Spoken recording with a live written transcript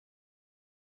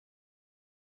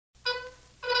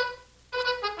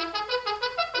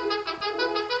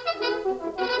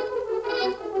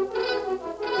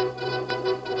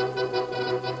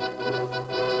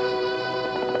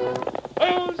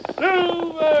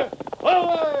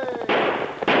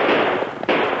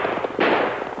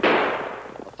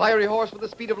A fiery horse with the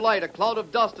speed of light, a cloud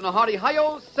of dust, and a hearty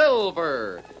hi-yo,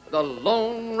 Silver, the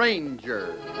Lone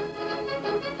Ranger.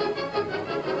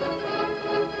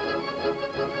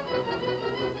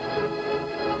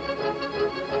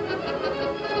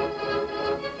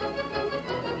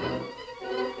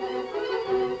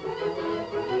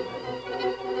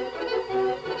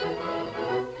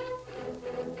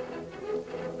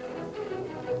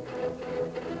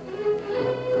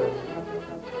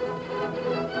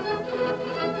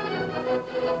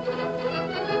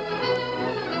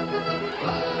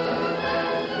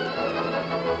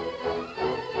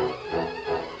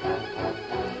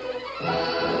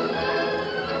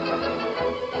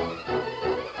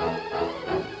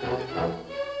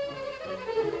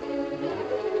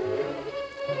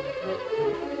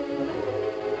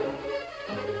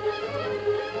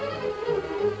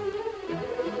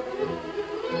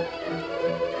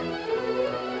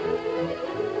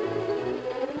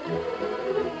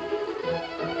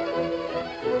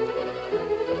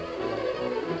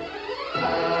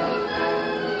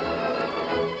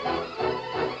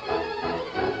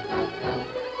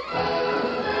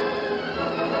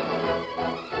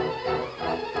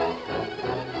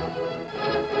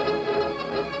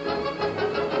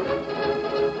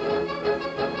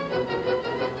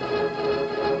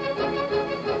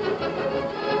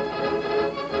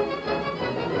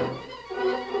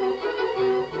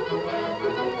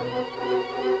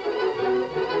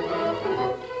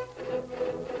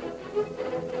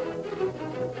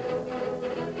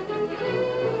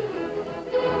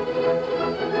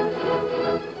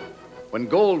 When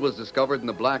gold was discovered in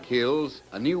the Black Hills,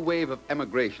 a new wave of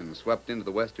emigration swept into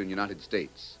the western United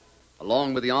States.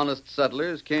 Along with the honest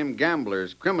settlers came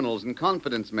gamblers, criminals, and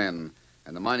confidence men,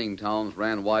 and the mining towns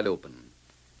ran wide open.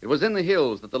 It was in the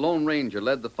hills that the Lone Ranger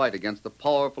led the fight against the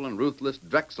powerful and ruthless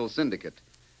Drexel Syndicate,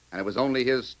 and it was only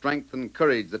his strength and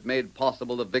courage that made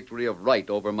possible the victory of right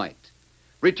over might.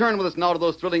 Return with us now to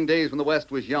those thrilling days when the West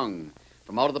was young.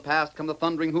 From out of the past come the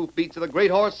thundering hoofbeats of the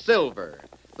great horse Silver.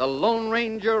 The Lone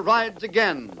Ranger rides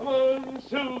again. Come on,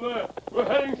 Silver. We're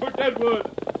heading for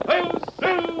Deadwood. Hail,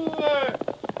 Silver!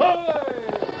 Hoy!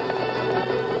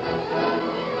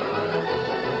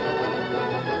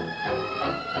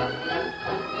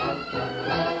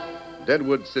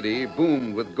 Deadwood City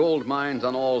boomed with gold mines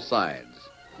on all sides.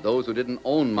 Those who didn't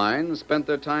own mines spent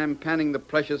their time panning the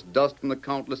precious dust from the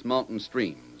countless mountain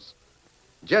streams.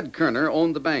 Jed Kerner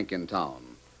owned the bank in town,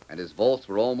 and his vaults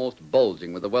were almost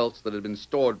bulging with the wealth that had been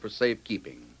stored for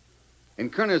safekeeping. In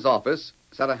Kerner's office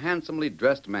sat a handsomely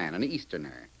dressed man, an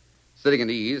Easterner, sitting at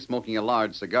ease, smoking a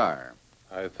large cigar.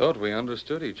 I thought we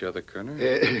understood each other,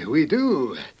 Kerner. We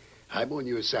do. I'm on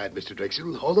your side, Mr.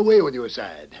 Drexel, all the way on your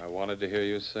side. I wanted to hear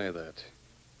you say that.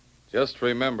 Just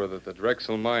remember that the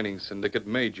Drexel Mining Syndicate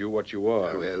made you what you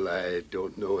are. Well, I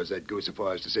don't know as I'd go so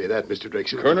far as to say that, Mr.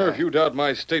 Drexel. Kerner, if you doubt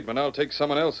my statement, I'll take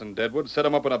someone else in Deadwood, set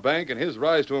him up in a bank, and his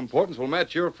rise to importance will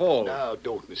match your fall. Now,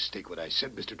 don't mistake what I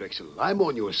said, Mr. Drexel. I'm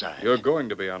on your side. You're going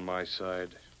to be on my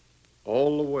side.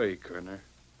 All the way, Kerner.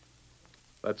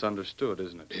 That's understood,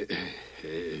 isn't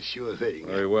it? Sure thing.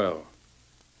 Very well.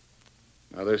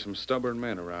 Now, there's some stubborn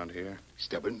men around here.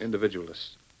 Stubborn?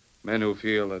 Individualists. Men who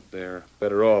feel that they're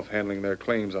better off handling their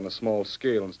claims on a small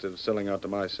scale instead of selling out to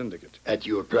my syndicate. At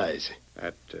your price?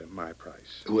 At my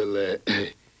price. Well,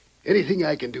 anything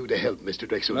I can do to help, Mr.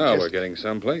 Drexel? Now we're getting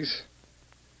someplace.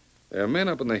 There are men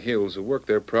up in the hills who work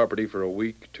their property for a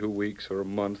week, 2 weeks, or a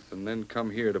month, and then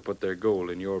come here to put their gold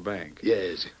in your bank.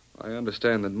 Yes. I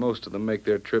understand that most of them make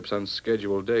their trips on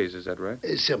scheduled days. Is that right?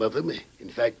 Some of them. In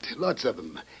fact, lots of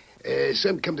them.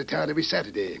 Some come to town every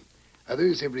Saturday.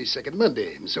 Others every second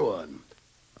Monday, and so on.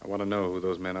 I want to know who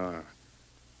those men are.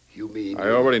 You mean... I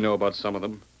already know about some of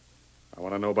them. I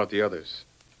want to know about the others.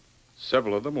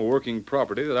 Several of them are working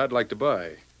property that I'd like to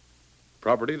buy.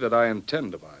 Property that I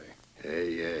intend to buy.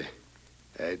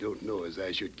 I don't know as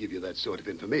I should give you that sort of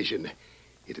information.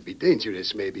 It'd be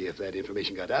dangerous, maybe, if that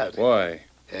information got out. Why?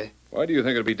 Huh? Why do you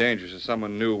think it'd be dangerous if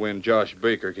someone knew when Josh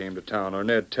Baker came to town or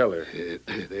Ned Teller?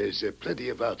 There's plenty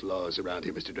of outlaws around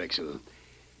here, Mr. Drexel.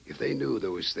 If they knew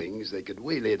those things, they could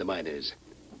waylay the miners.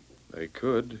 They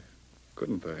could,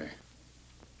 couldn't they?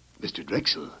 Mr.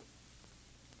 Drexel.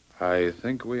 I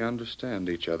think we understand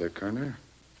each other, Kerner.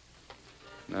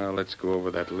 Now let's go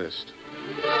over that list.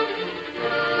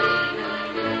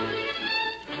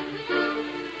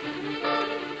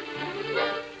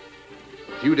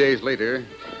 A few days later,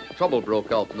 trouble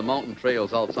broke out from the mountain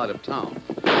trails outside of town.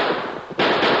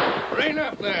 Rain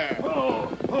up there.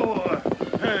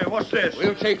 Hey, what's this?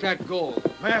 We'll take that gold.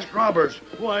 Masked robbers.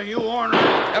 Why, you ornery.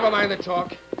 Never mind the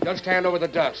talk. Just hand over the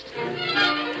dust.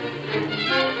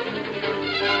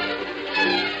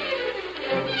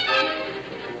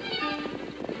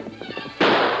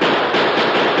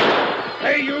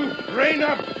 Hey, you! Rein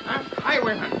up!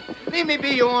 Highwayman, leave me be,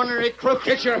 you ornery crook.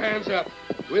 Get your hands up.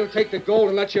 We'll take the gold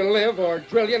and let you live, or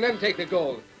drill you and then take the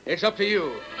gold. It's up to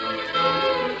you.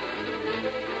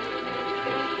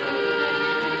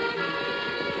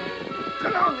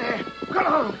 Come on there. Come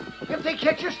on. If they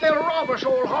catch us, they'll rob us,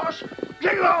 old horse.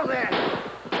 Get along there.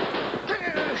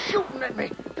 They're shooting at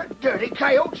me. The dirty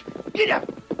coyotes. Get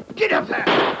up. Get up there.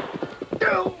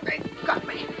 Oh, they got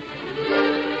me.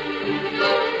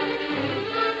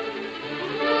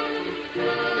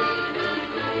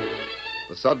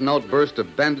 The sudden outburst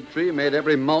of banditry made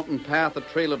every mountain path a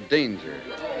trail of danger.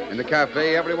 In the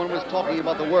cafe, everyone was talking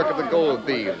about the work of the gold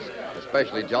thieves,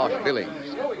 especially Josh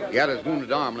Billings. He had his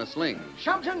wounded arm in a sling.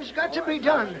 Something's got to be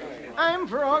done. I'm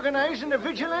for organizing the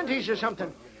vigilantes or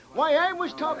something. Why, I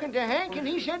was talking to Hank, and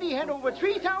he said he had over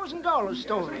 $3,000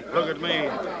 stolen. Look at me.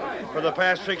 For the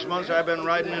past 6 months, I've been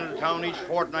riding into town each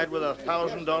fortnight with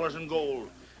 $1,000 in gold.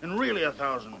 And really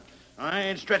 1,000. I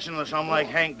ain't stretching the sum like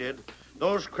Hank did.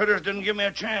 Those critters didn't give me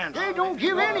a chance. They don't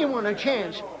give anyone a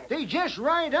chance. They just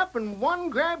ride up, and one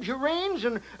grabs your reins,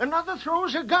 and another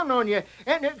throws a gun on you.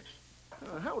 And it...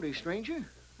 howdy, stranger.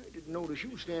 I didn't notice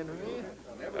you standing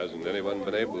there. Hasn't anyone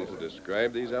been able to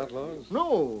describe these outlaws?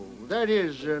 No, that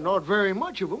is, not very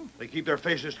much of them. They keep their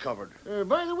faces covered.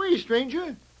 By the way,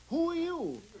 stranger, who are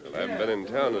you? Well, I haven't been in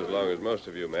town as long as most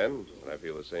of you men, and I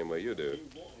feel the same way you do.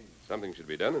 Something should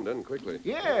be done, and done quickly.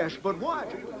 Yes, but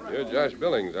what? You're Josh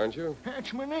Billings, aren't you?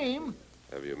 That's my name.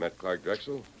 Have you met Clark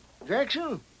Drexel?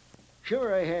 Drexel?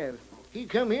 Sure I have. He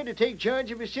come here to take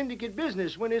charge of his syndicate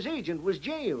business when his agent was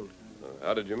jailed.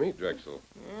 How did you meet Drexel?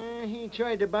 He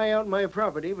tried to buy out my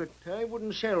property, but I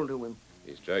wouldn't sell to him.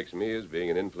 He strikes me as being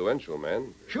an influential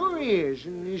man. Sure he is,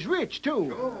 and he's rich, too.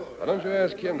 Why don't you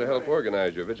ask him to help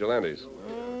organize your vigilantes?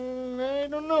 I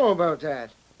don't know about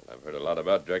that. I've heard a lot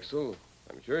about Drexel.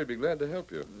 I'm sure he'd be glad to help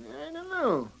you. I don't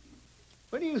know.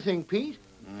 What do you think, Pete?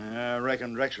 I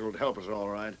reckon Drexel would help us all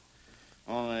right.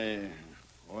 Only,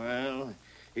 well,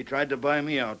 he tried to buy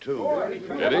me out, too. Did he?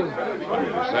 Did you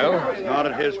sell? Not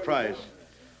at his price.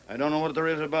 I don't know what there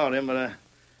is about him, but,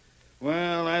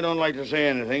 well, I don't like to say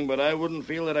anything, but I wouldn't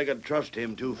feel that I could trust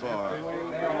him too far.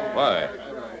 Why?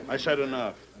 I said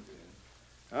enough.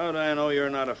 How do I know you're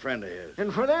not a friend of his?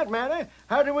 And for that matter,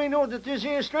 how do we know that this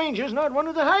here stranger's not one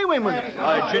of the highwaymen?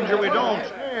 Why, Ginger, we don't.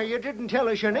 You didn't tell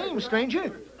us your name,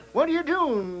 stranger. What are you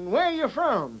doing? Where are you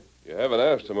from? You haven't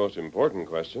asked the most important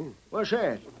question. What's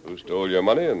that? Who stole your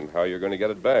money and how you're going to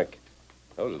get it back?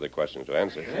 Those are the questions to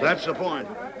answer. That's the point.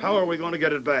 How are we going to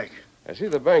get it back? I see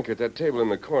the banker at that table in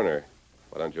the corner.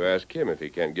 Why don't you ask him if he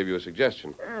can't give you a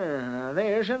suggestion?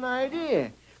 There's an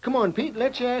idea. Come on, Pete,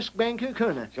 let's ask Banker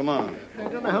Kerner. Come on. I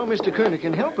don't know how Mr. Kerner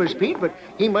can help us, Pete, but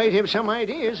he might have some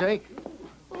ideas.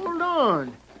 Hold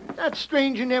on. That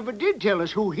stranger never did tell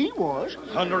us who he was.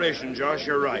 Thunderation, Josh,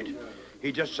 you're right.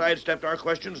 He just sidestepped our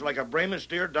questions like a brayman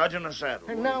steer dodging a saddle.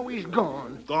 And now he's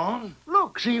gone. Gone?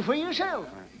 Look, see for yourself.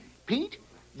 Pete,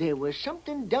 there was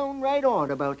something downright odd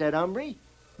about that hombre.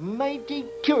 Mighty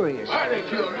curious. Mighty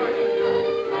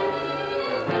curious.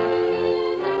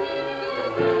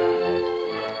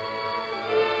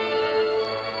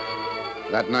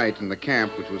 That night in the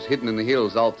camp, which was hidden in the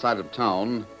hills outside of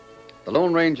town, the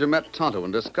Lone Ranger met Tonto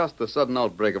and discussed the sudden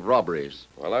outbreak of robberies.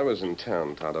 While I was in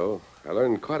town, Tonto, I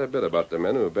learned quite a bit about the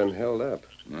men who have been held up.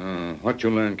 What you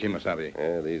learn,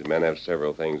 Kimasabi? These men have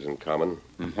several things in common.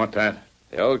 What that?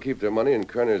 They all keep their money in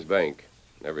Kerner's bank.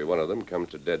 Every one of them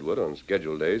comes to Deadwood on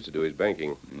scheduled days to do his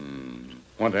banking.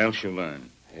 What else you learn?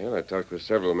 Well, I talked with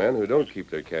several men who don't keep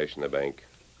their cash in the bank.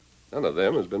 None of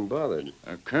them has been bothered.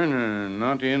 Kerner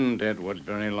not in Deadwood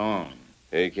very long.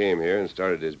 He came here and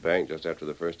started his bank just after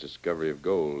the first discovery of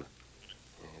gold.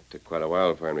 It took quite a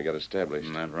while for him to get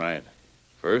established. That's right.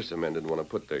 First, the men didn't want to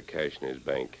put their cash in his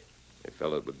bank. They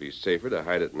felt it would be safer to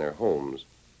hide it in their homes.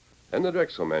 Then the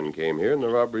Drexel men came here and the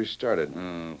robberies started.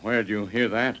 Where'd you hear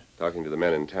that? Talking to the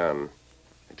men in town.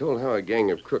 They told how a gang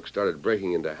of crooks started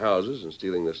breaking into houses and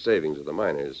stealing the savings of the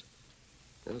miners.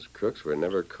 Those crooks were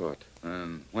never caught.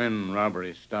 And when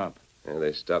robberies stop? And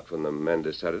they stopped when the men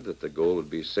decided that the gold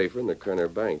would be safer in the Kerner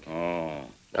bank. Oh.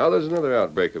 Now there's another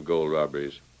outbreak of gold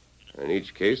robberies. In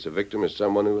each case, the victim is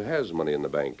someone who has money in the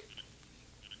bank.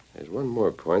 There's one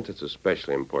more point that's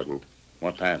especially important.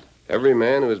 What's that? Every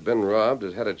man who has been robbed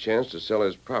has had a chance to sell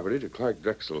his property to Clark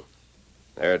Drexel.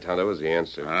 There, Tonto, was the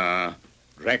answer.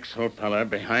 Drexel fella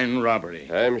behind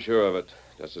robbery. I'm sure of it.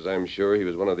 Just as I'm sure he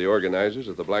was one of the organizers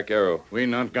of the Black Arrow. We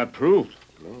not got proof.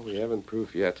 No, we haven't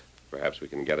proof yet. Perhaps we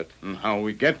can get it. And how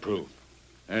we get proof?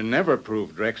 There never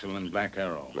proved Drexel and Black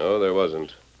Arrow. No, there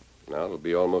wasn't. Now it'll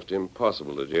be almost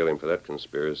impossible to jail him for that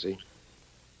conspiracy.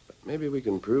 But maybe we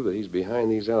can prove that he's behind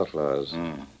these outlaws.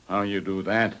 How you do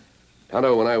that?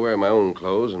 Tonto, when I wear my own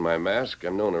clothes and my mask,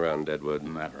 I'm known around Deadwood.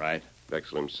 Isn't that right?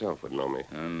 Drexel himself would know me.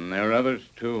 And there are others,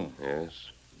 too. Yes.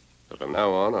 But from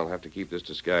now on, I'll have to keep this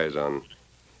disguise on.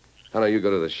 Tonto, you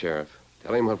go to the sheriff.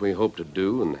 Tell him what we hope to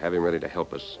do and have him ready to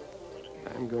help us.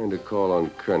 I'm going to call on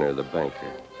Kerner, the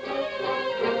banker.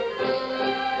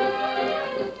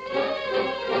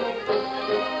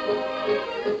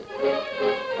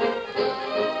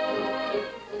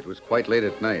 It was quite late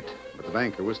at night, but the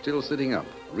banker was still sitting up,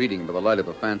 reading by the light of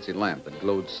a fancy lamp that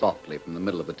glowed softly from the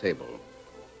middle of the table.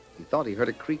 He thought he heard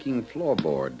a creaking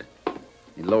floorboard.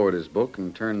 He lowered his book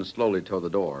and turned slowly toward the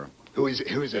door. Who is it?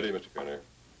 Steady, Mr. Kerner.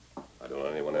 I don't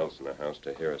want anyone else in the house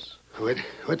to hear us.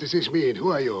 What does this mean?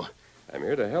 Who are you? I'm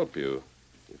here to help you,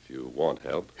 if you want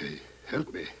help.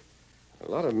 Help me. A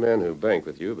lot of men who bank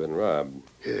with you have been robbed.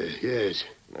 Yes.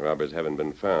 And the robbers haven't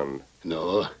been found.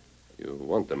 No. You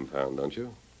want them found, don't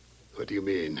you? What do you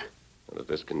mean? And if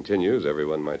this continues,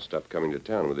 everyone might stop coming to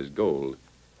town with his gold.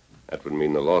 That would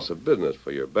mean the loss of business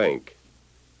for your bank.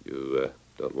 You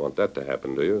don't want that to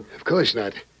happen, do you? Of course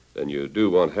not. Then you do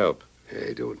want help.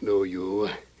 I don't know you.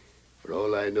 For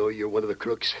all I know, you're one of the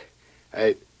crooks.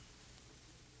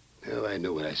 Now I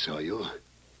know when I saw you.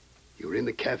 You were in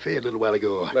the cafe a little while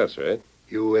ago. That's right.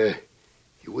 You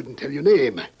wouldn't tell your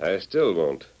name. I still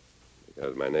won't,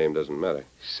 because my name doesn't matter.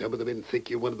 Some of the men think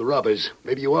you're one of the robbers.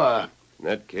 Maybe you are. In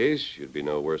that case, you'd be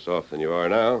no worse off than you are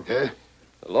now. Huh?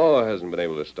 The law hasn't been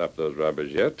able to stop those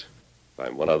robbers yet. If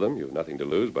I'm one of them, you've nothing to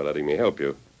lose by letting me help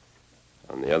you.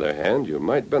 On the other hand, you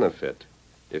might benefit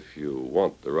if you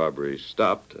want the robberies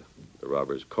stopped, the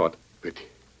robbers caught. But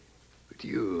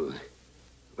you...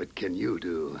 What can you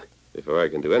do? Before I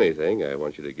can do anything, I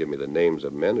want you to give me the names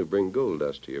of men who bring gold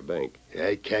dust to your bank.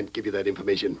 I can't give you that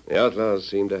information. The outlaws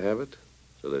seem to have it,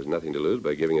 so there's nothing to lose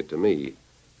by giving it to me.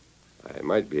 I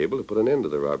might be able to put an end to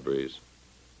the robberies.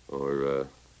 Or,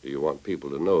 do you want people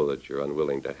to know that you're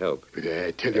unwilling to help? But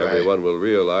I tell you, Everyone will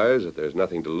realize that there's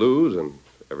nothing to lose and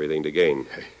everything to gain.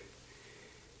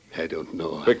 I don't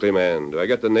know. Quickly, man. Do I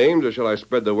get the names, or shall I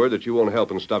spread the word that you won't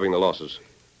help in stopping the losses?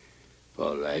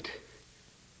 All right.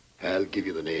 I'll give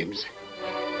you the names.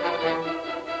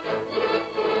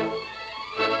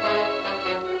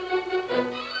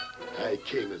 I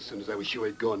came as soon as I was sure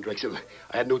he'd gone, Drexel.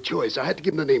 I had no choice. I had to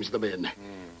give him the names of the men.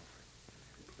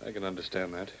 I can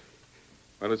understand that.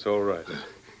 Well, it's all right.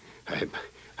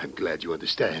 I'm glad you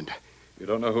understand. You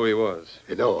don't know who he was?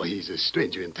 No, he's a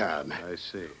stranger in town. I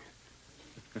see.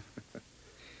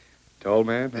 Tall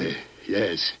man?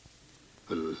 Yes.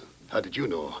 Well, how did you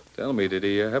know? Tell me, did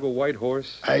he have a white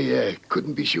horse? I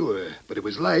couldn't be sure, but it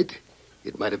was light.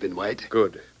 It might have been white.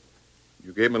 Good.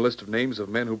 You gave him a list of names of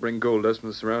men who bring gold dust from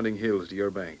the surrounding hills to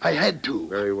your bank. I had to.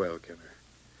 Very well, Kenner.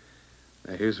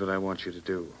 Now, here's what I want you to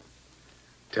do.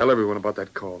 Tell everyone about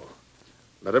that call.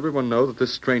 Let everyone know that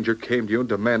this stranger came to you and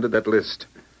demanded that list.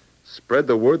 Spread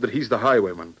the word that he's the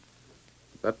highwayman.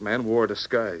 That man wore a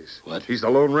disguise. What? He's the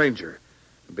Lone Ranger.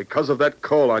 And because of that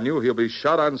call on you, he'll be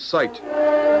shot on sight.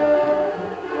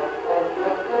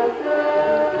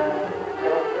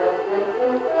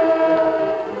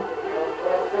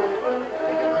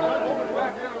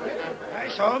 I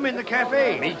saw him in the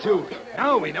cafe. Me too.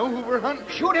 Now we know who we're hunting.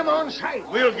 Shoot him on sight.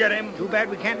 We'll get him. Too bad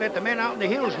we can't let the men out in the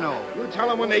hills know. You tell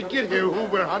them when they get here who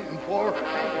we're hunting for.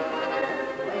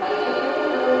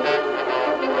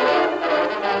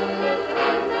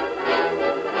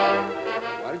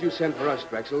 Why did you send for us,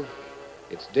 Drexel?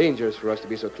 It's dangerous for us to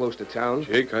be so close to town.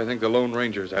 Jake, I think the Lone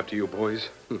Ranger's after you boys.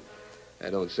 I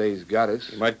don't say he's got us.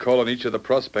 He might call on each of the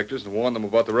prospectors and warn them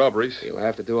about the robberies. He'll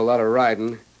have to do a lot of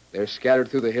riding. They're scattered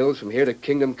through the hills from here to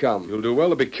Kingdom Come. You'll do well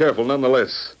to be careful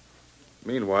nonetheless.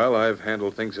 Meanwhile, I've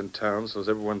handled things in town so as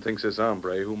everyone thinks this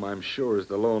hombre, whom I'm sure is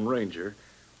the Lone Ranger,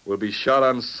 will be shot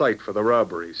on sight for the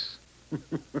robberies.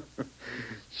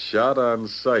 Shot on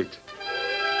sight.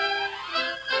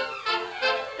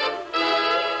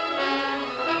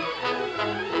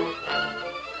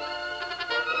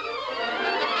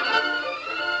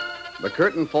 The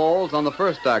curtain falls on the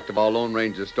first act of our Lone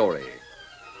Ranger story.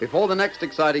 Before the next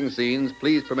exciting scenes,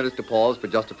 please permit us to pause for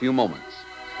just a few moments.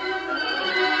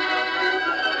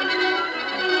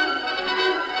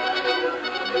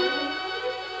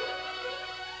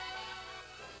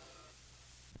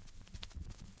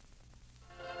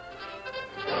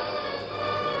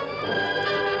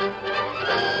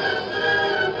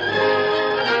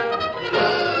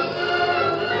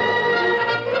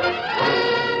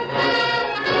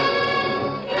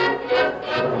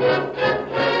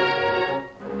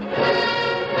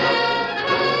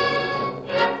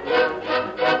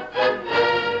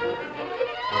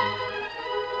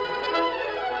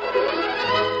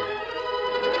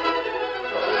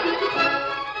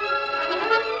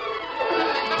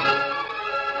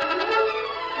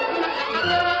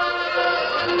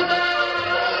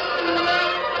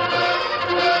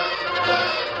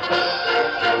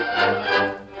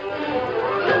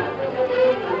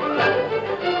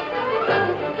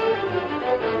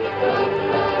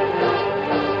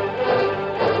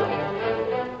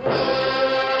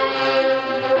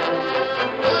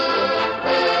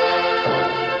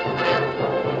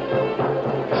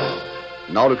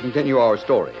 Now to continue our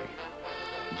story.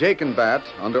 Jake and Bat,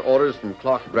 under orders from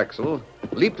Clark Drexel,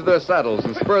 leaped to their saddles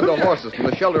and spurred their horses from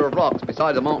the shelter of rocks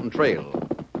beside the mountain trail.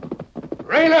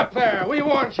 Rein up there. We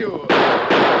want you.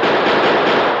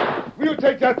 Will you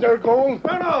take that there gold?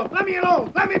 No, let me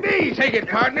alone. Let me be. Take it,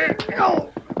 partner.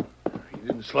 No. You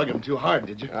didn't slug him too hard,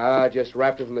 did you? Just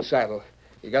wrapped it from the saddle.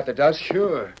 You got the dust?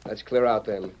 Sure. Let's clear out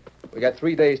then. We got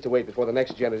 3 days to wait before the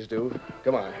next gent is due.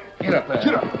 Come on. Get up there.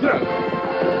 Get up.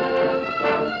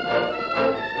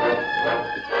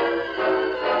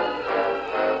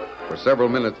 For several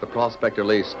minutes, the prospector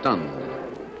lay stunned.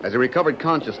 As he recovered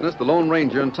consciousness, the Lone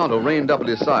Ranger and Tonto reined up at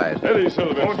his side. Steady,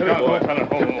 Silver. Steady, boy.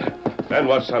 Stand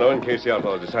watch, Tonto, in case the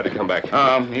outlaws decide to come back.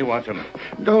 He wants him.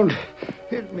 Don't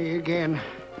hit me again.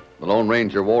 The Lone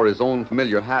Ranger wore his own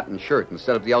familiar hat and shirt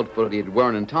instead of the outfit he had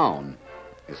worn in town.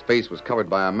 His face was covered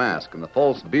by a mask, and the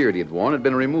false beard he had worn had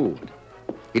been removed.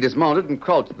 He dismounted and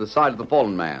crouched at the side of the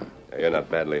fallen man. You're not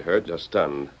badly hurt, just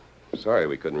stunned. Sorry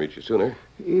we couldn't reach you sooner.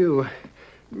 You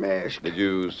masked. Did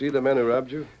you see the men who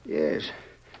robbed you? Yes.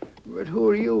 But who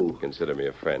are you? Consider me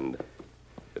a friend.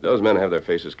 Did those men have their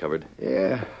faces covered?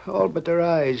 Yeah, all but their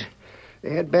eyes.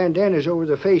 They had bandanas over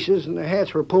their faces, and their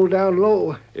hats were pulled down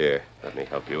low. Here, let me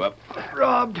help you up.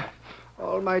 Robbed.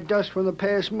 All my dust from the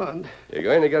past month. You're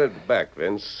going to get it back,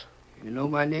 Vince. You know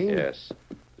my name? Yes.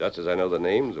 Just as I know the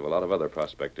names of a lot of other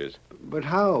prospectors. But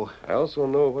how? I also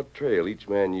know what trail each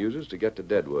man uses to get to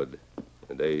Deadwood.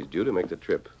 The day he's due to make the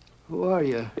trip. Who are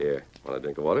you? Here, want a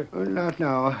drink of water? Not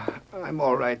now. I'm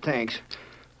all right, thanks.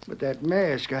 But that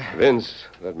mask, Vince,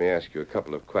 let me ask you a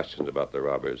couple of questions about the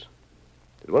robbers.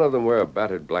 Did one of them wear a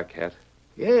battered black hat?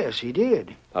 Yes, he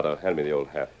did. Tonto, hand me the old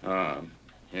hat.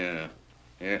 Yeah.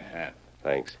 Here, hat.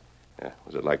 Thanks.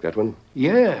 Was it like that one?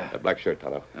 Yeah. That black shirt,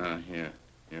 Tonto. Here,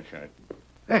 shirt.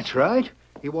 That's right.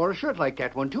 He wore a shirt like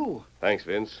that one, too. Thanks,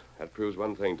 Vince. That proves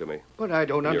one thing to me. But I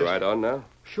don't You're understand. right on now?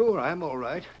 Sure, I'm all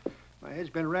right. My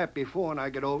head's been wrapped before, and I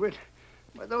get over it.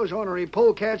 But those ornery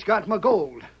polecats got my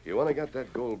gold. If you want to get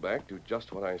that gold back, do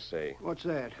just what I say. What's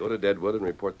that? Go to Deadwood and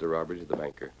report the robbery to the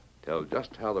banker. Tell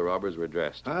just how the robbers were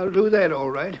dressed. I'll do that,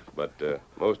 all right. But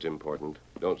most important,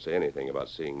 don't say anything about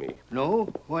seeing me.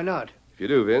 No? Why not? If you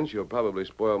do, Vince, you'll probably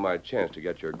spoil my chance to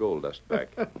get your gold dust back.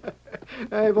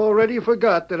 I've already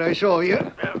forgot that I saw you.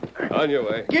 On your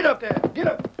way. Get up there. Get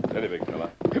up. Steady, big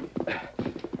fella.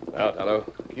 Now,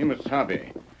 Tonto.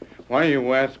 Kimasabi, why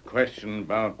you ask question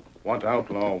about what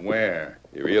outlaw where?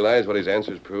 You realize what his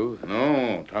answers prove?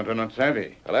 No, Tonto not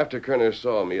savvy. Well, after Kerner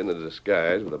saw me in the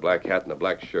disguise with a black hat and a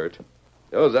black shirt,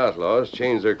 those outlaws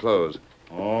changed their clothes.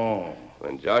 Oh.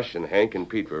 When Josh and Hank and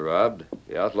Pete were robbed,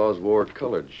 the outlaws wore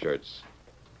colored shirts.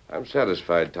 I'm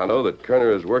satisfied, Tonto, that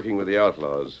Kerner is working with the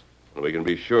outlaws, and we can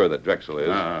be sure that Drexel is.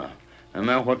 And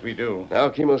now what we do? Now,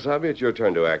 Kimosabe, it's your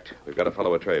turn to act. We've got to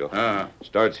follow a trail.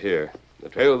 Starts here. The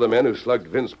trail of the men who slugged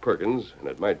Vince Perkins, and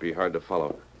it might be hard to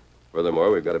follow.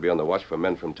 Furthermore, we've got to be on the watch for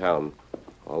men from town.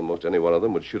 Almost any one of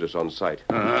them would shoot us on sight.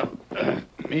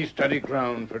 Me study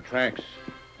ground for tracks,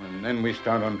 and then we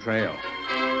start on trail.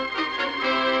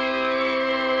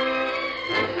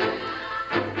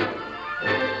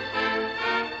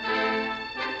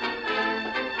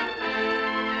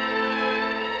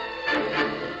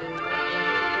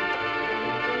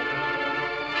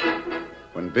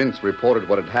 When Vince reported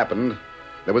what had happened,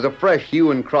 there was a fresh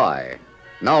hue and cry.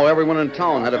 Now everyone in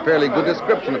town had a fairly good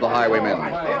description of the highwaymen.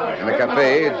 In the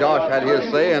cafe, Josh had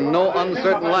his say in no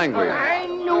uncertain language. I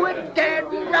knew it, Dad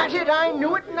ratted. I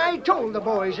knew it, and I told the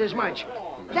boys as much.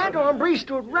 That hombre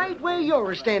stood right where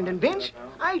you're standing, Vince.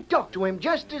 I talked to him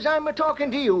just as I'm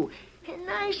a-talking to you. And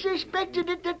I suspected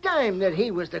at the time that he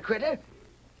was the critter.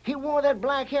 He wore that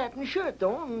black hat and shirt,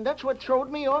 though, and that's what throwed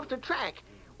me off the track.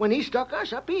 When he stuck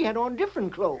us up, he had on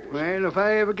different clothes. Well, if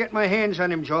I ever get my hands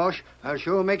on him, Josh, I'll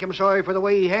sure make him sorry for the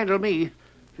way he handled me.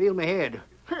 Feel me head.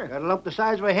 Got a lump the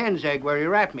size of a hen's egg where he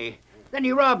wrapped me. Then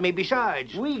he robbed me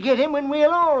besides. We get him and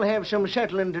we'll all have some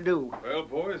settling to do. Well,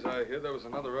 boys, I hear there was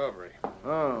another robbery.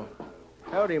 Oh.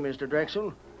 Howdy, Mr.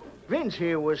 Drexel. Vince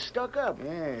here was stuck up.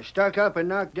 Yeah, stuck up and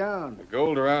knocked down. The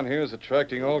gold around here is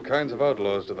attracting all kinds of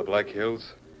outlaws to the Black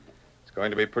Hills. It's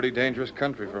going to be a pretty dangerous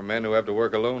country for men who have to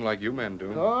work alone like you men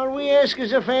do. All we ask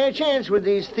is a fair chance with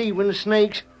these thieving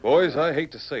snakes. Boys, I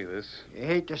hate to say this. You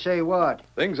hate to say what?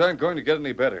 Things aren't going to get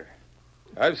any better.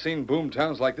 I've seen boom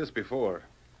towns like this before.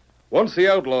 Once the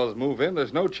outlaws move in,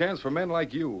 there's no chance for men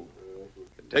like you.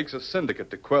 It takes a syndicate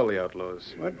to quell the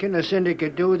outlaws. What can a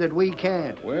syndicate do that we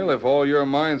can't? Well, if all your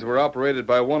mines were operated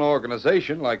by one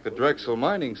organization, like the Drexel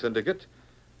Mining Syndicate,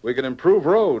 we could improve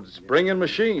roads, bring in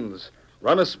machines,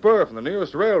 run a spur from the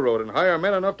nearest railroad, and hire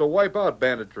men enough to wipe out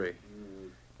banditry.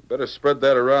 You Better spread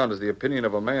that around as the opinion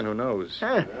of a man who knows.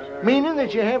 Huh? Meaning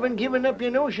that you haven't given up your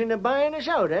notion of buying us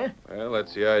out, eh? Well,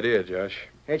 that's the idea, Josh.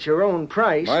 At your own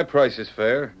price. My price is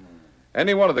fair.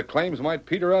 Any one of the claims might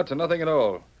peter out to nothing at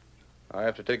all. I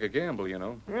have to take a gamble, you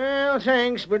know. Well,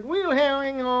 thanks, but we'll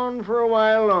hang on for a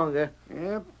while longer.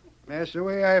 Yep, that's the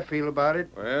way I feel about it.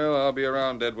 Well, I'll be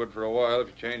around Deadwood for a while if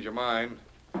you change your mind.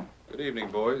 Good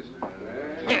evening, boys.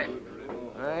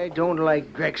 I don't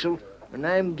like Drexel, and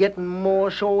I'm getting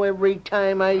more so every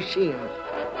time I see him.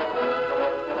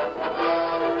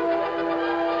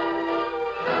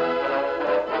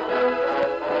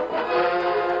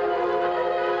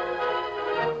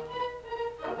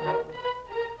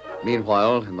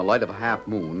 Meanwhile, in the light of a half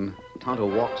moon, Tonto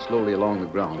walked slowly along the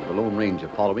ground with the Lone Ranger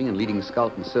following and leading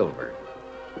Scout and Silver.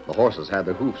 The horses had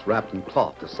their hoofs wrapped in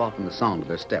cloth to soften the sound of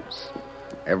their steps.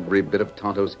 Every bit of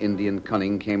Tonto's Indian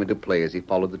cunning came into play as he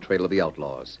followed the trail of the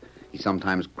outlaws. He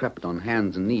sometimes crept on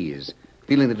hands and knees,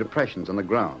 feeling the depressions on the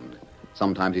ground.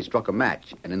 Sometimes he struck a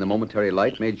match, and in the momentary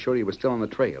light made sure he was still on the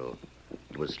trail.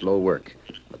 It was slow work,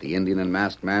 but the Indian and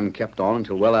masked man kept on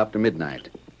until well after midnight.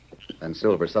 Then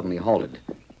Silver suddenly halted,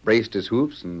 braced his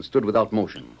hoofs, and stood without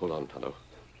motion. Hold on, Tonto.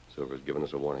 Silver's given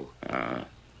us a warning.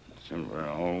 Silver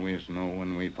always know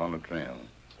when we follow trail.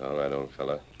 It's all right, old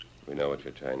fella. We know what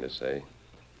you're trying to say.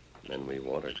 Men we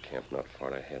want are camped not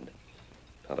far ahead.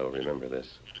 Tonto, remember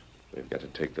this. We've got to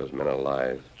take those men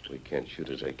alive. We can't shoot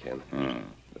as they can.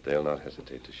 But they'll not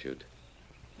hesitate to shoot.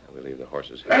 Now we leave the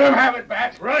horses here. Let them have it,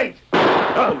 Bat. Right.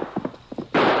 Down!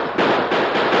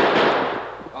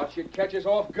 Thought you'd catch us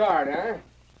off guard, huh?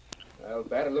 Well,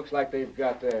 Bat, it looks like they've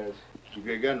got theirs. Keep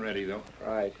your gun ready, though.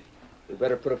 Right. We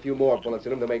better put a few more bullets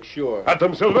in them to make sure. At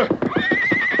them, Silver!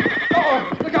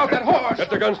 Oh, look out, that horse! Get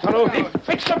their guns, Tonto.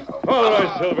 Fix them! All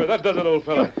right, Silver. That does it, old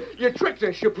fella. You tricked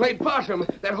us. You played possum.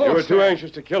 That horse... You were too anxious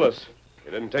to kill us.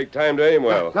 You didn't take time to aim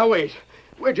well. Now, wait.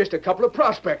 We're just a couple of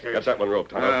prospectors. Get that one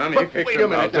roped, Tonto. But wait a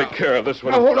minute I'll now. take care of this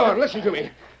one. Now, hold on. Listen to me.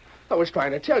 I was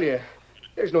trying to tell you.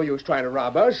 There's no use trying to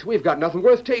rob us. We've got nothing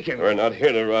worth taking. We're not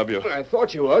here to rob you. I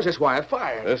thought you was. That's why I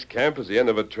fired. This camp is the end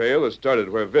of a trail that started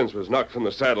where Vince was knocked from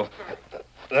the saddle.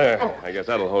 There. I guess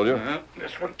that'll hold you.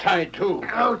 This one tied, too.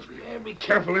 Ouch. Yeah, be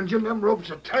careful, Injun. Them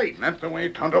ropes are tight. That's the way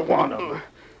Tonto want 'em.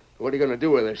 What are you going to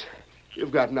do with us?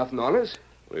 You've got nothing on us.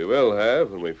 We will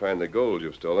have when we find the gold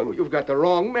you've stolen. You've got the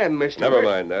wrong men, mister. Never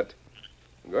mind that.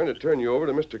 I'm going to turn you over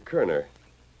to Mr. Kerner.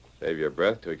 Save your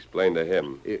breath to explain to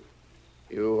him.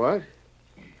 You what?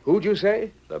 Who'd you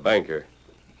say? The banker.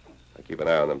 Now keep an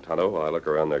eye on them, Tonto, while I look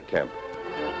around their camp.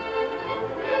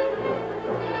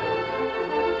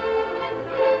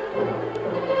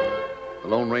 The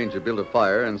Lone Ranger built a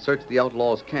fire and searched the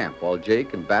outlaws' camp while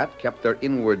Jake and Bat kept their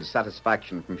inward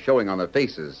satisfaction from showing on their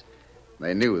faces.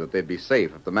 They knew that they'd be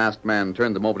safe if the masked man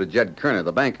turned them over to Jed Kerner,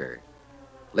 the banker.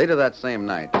 Later that same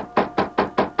night...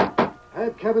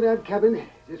 Out cabin.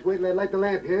 Just wait till I light the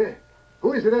lamp here.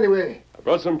 Who is it anyway? I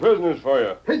brought some prisoners for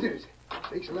you. Prisoners.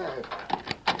 Thanks a lot.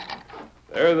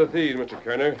 There are the thieves, Mr.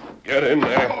 Kerner. Get in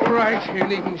there. All right. You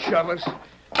needn't shove us.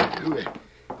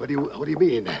 What do you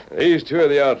mean? These two are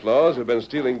the outlaws who've been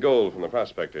stealing gold from the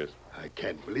prospectors. I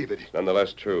can't believe it.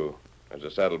 Nonetheless true. There's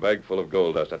a saddlebag full of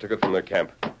gold dust. I took it from their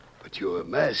camp. But you're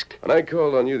masked. When I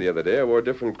called on you the other day, I wore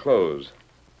different clothes.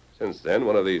 Since then,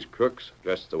 one of these crooks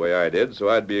dressed the way I did, so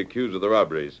I'd be accused of the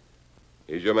robberies.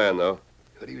 He's your man, though.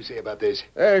 What do you say about this?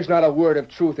 There's not a word of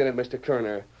truth in it, Mr.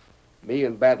 Kerner. Me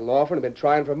and Bat Lawford have been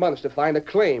trying for months to find a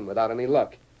claim without any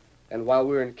luck. And while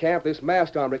we're in camp, this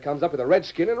masked hombre comes up with a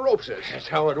redskin and ropes us. That's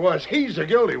how it was. He's the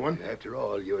guilty one. After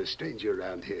all, you're a stranger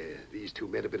around here. These two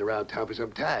men have been around town for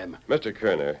some time. Mr.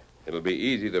 Kerner, it'll be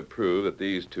easy to prove that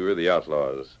these two are the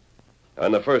outlaws. Now,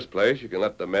 in the first place, you can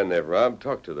let the men they've robbed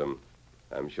talk to them.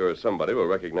 I'm sure somebody will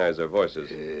recognize their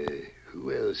voices.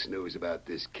 Who else knows about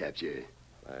this capture?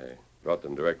 I brought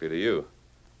them directly to you.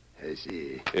 I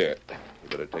see. Here, you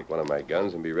better take one of my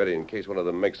guns and be ready in case one of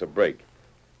them makes a break.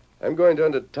 I'm going to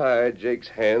untie Jake's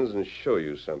hands and show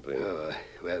you something. Oh,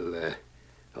 well,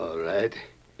 all right.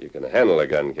 You can handle a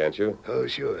gun, can't you? Oh,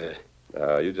 sure.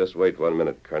 Now, you just wait 1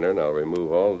 minute, Kerner, and I'll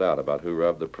remove all doubt about who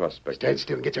robbed the prospector. Stand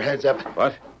still and get your hands up.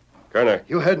 What? Kerner.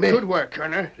 You heard me? Good work,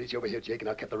 Kerner. Reach over here, Jake, and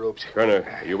I'll cut the ropes. Kerner,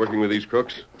 are you working with these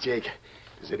crooks? Jake,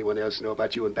 does anyone else know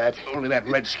about you and Bat? Only that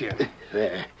redskin.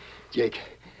 There. Jake,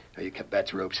 now you cut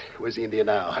Bat's ropes. Where's the Indian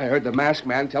now? I heard the masked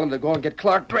man tell him to go and get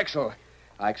Clark Drexel.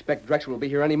 I expect Drexel will be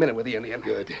here any minute with the Indian.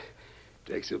 Good.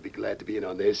 Drexel will be glad to be in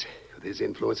on this. With his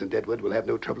influence in Deadwood, we'll have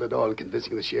no trouble at all in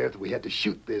convincing the sheriff that we had to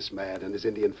shoot this man and his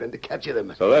Indian friend to capture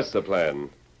them. So that's the plan.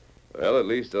 Well, at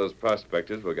least those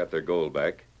prospectors will get their gold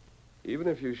back. Even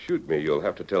if you shoot me, you'll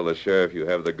have to tell the sheriff you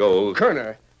have the gold.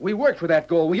 Kerner, we worked for that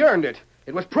gold. We earned it.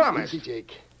 It was promised. Easy,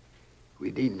 Jake.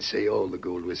 We needn't say all the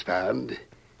gold was found.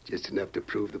 Just enough to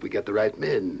prove that we got the right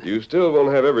men. You still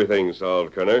won't have everything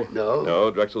solved, Kerner. No? No,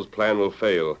 Drexel's plan will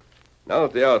fail. Now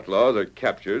that the outlaws are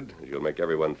captured, as you'll make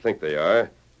everyone think they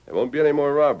are, there won't be any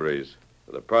more robberies.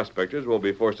 The prospectors won't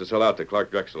be forced to sell out to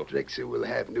Clark Drexel. Drexel will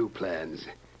have new plans.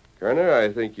 Kerner, I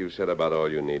think you've said about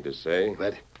all you need to say.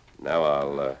 What? Now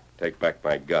I'll take back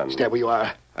my gun. Stand where you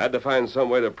are. I had to find some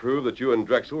way to prove that you and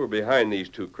Drexel were behind these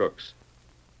two crooks.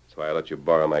 That's why I let you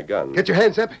borrow my gun. Get your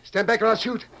hands up. Stand back or I'll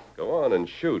shoot. Go on and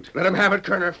shoot. Let him have it,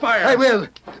 Kerner. Fire. I will.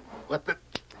 What the...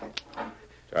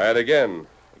 Try it again.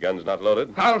 The gun's not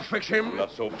loaded. I'll fix him.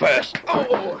 Not so fast.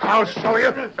 Oh, I'll show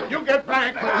you. You get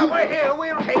back. We're here.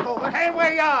 We'll take over. Hand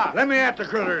where you are. Let me at the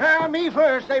critters. Me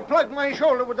first. They plugged my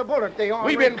shoulder with the bullet. They all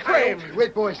We've been framed.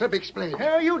 Wait, boys. Let me explain.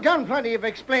 You done plenty of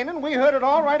explaining. We heard it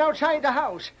all right outside the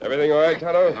house. Everything all right,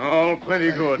 Tonto? All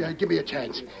plenty good. Give me a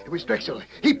chance. It was Drexel.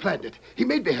 He planned it. He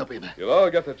made me help him. You'll all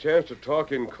get the chance to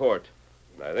talk in court.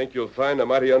 And I think you'll find a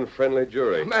mighty unfriendly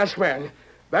jury. Masked man,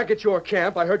 back at your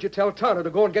camp, I heard you tell Tonto to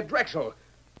go and get Drexel.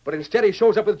 But instead, he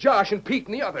shows up with Josh and Pete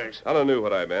and the others. Tonto knew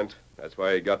what I meant. That's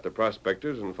why he got the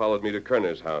prospectors and followed me to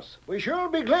Kerner's house. We sure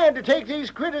be glad to take these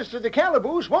critters to the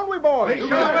calaboose, won't we, boys?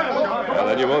 Well,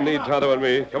 then you won't need Tonto and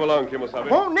me. Come along,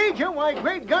 Kimosabe. Won't need you? Why,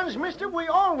 great guns, mister. We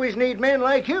always need men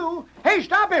like you. Hey,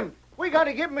 stop him. We got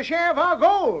to give him a share of our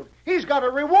gold. He's got a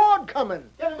reward coming.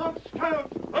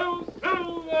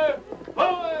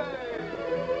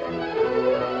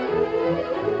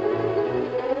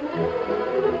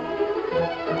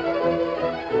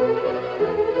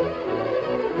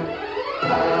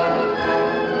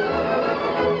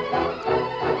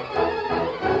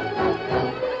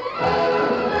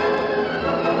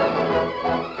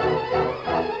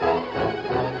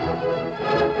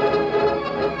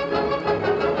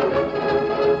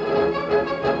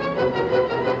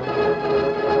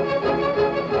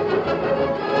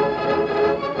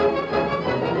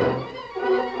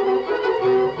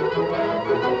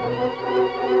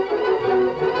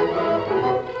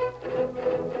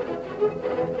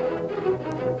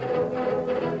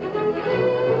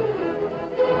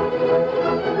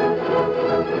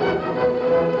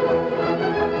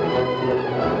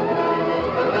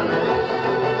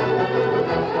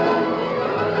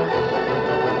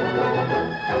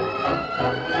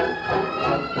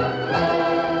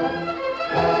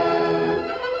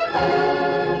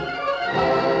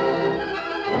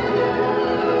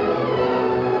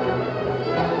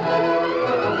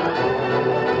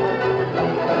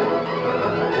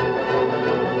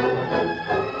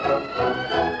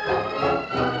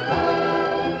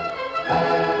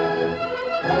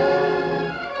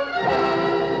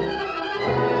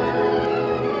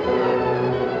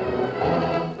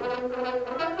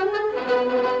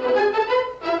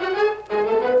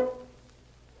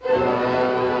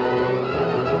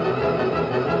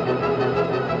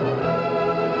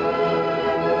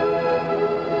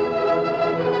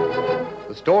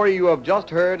 The story you have just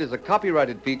heard is a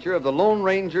copyrighted feature of the Lone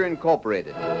Ranger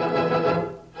Incorporated.